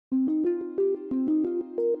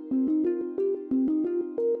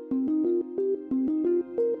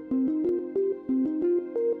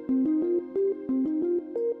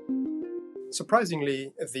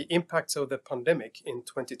Surprisingly, the impact of the pandemic in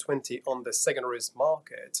 2020 on the secondaries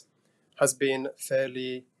market has been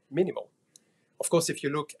fairly minimal. Of course, if you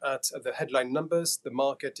look at the headline numbers, the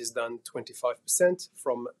market is down 25%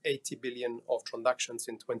 from 80 billion of transactions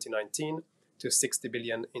in 2019 to 60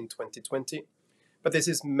 billion in 2020. But this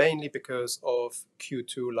is mainly because of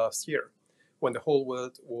Q2 last year, when the whole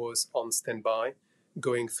world was on standby,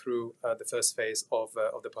 going through the first phase of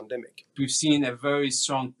the pandemic. We've seen a very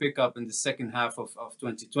strong pickup in the second half of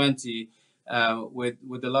 2020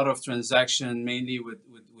 with a lot of transaction, mainly with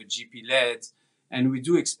GP-led. And we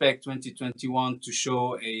do expect 2021 to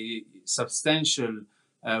show a substantial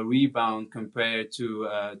rebound compared to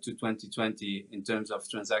 2020 in terms of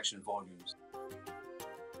transaction volumes.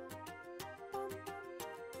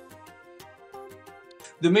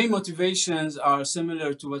 The main motivations are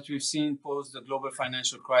similar to what we've seen post the global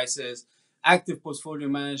financial crisis. Active portfolio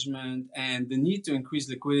management and the need to increase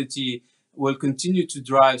liquidity will continue to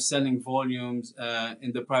drive selling volumes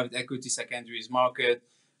in the private equity secondaries market.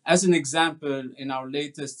 As an example, in our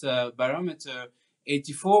latest barometer,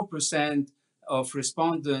 84% of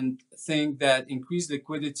respondents think that increased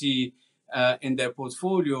liquidity in their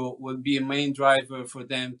portfolio will be a main driver for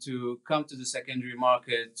them to come to the secondary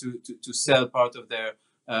market to sell part of their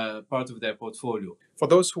portfolio. For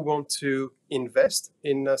those who want to invest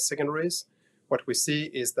in secondaries, what we see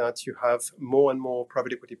is that you have more and more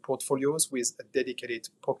private equity portfolios with a dedicated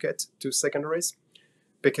pocket to secondaries,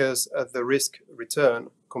 because the risk-return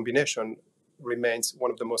combination remains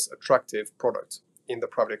one of the most attractive products in the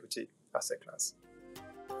private equity asset class.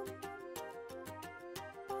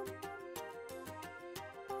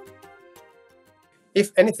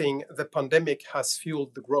 If anything, the pandemic has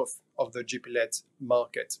fueled the growth of the GP-led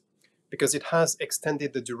market because it has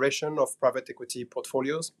extended the duration of private equity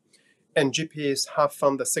portfolios, and GPs have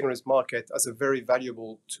found the secondaries market as a very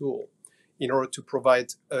valuable tool in order to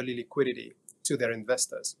provide early liquidity to their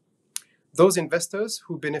investors. Those investors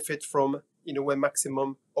who benefit from, in a way,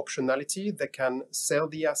 maximum optionality, they can sell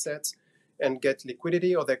the assets and get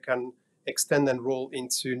liquidity, or they can extend and roll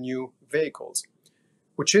into new vehicles.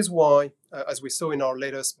 Which is why, as we saw in our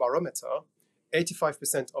latest barometer,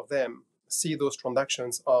 85% of them see those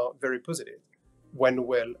transactions are very positive when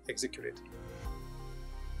well executed.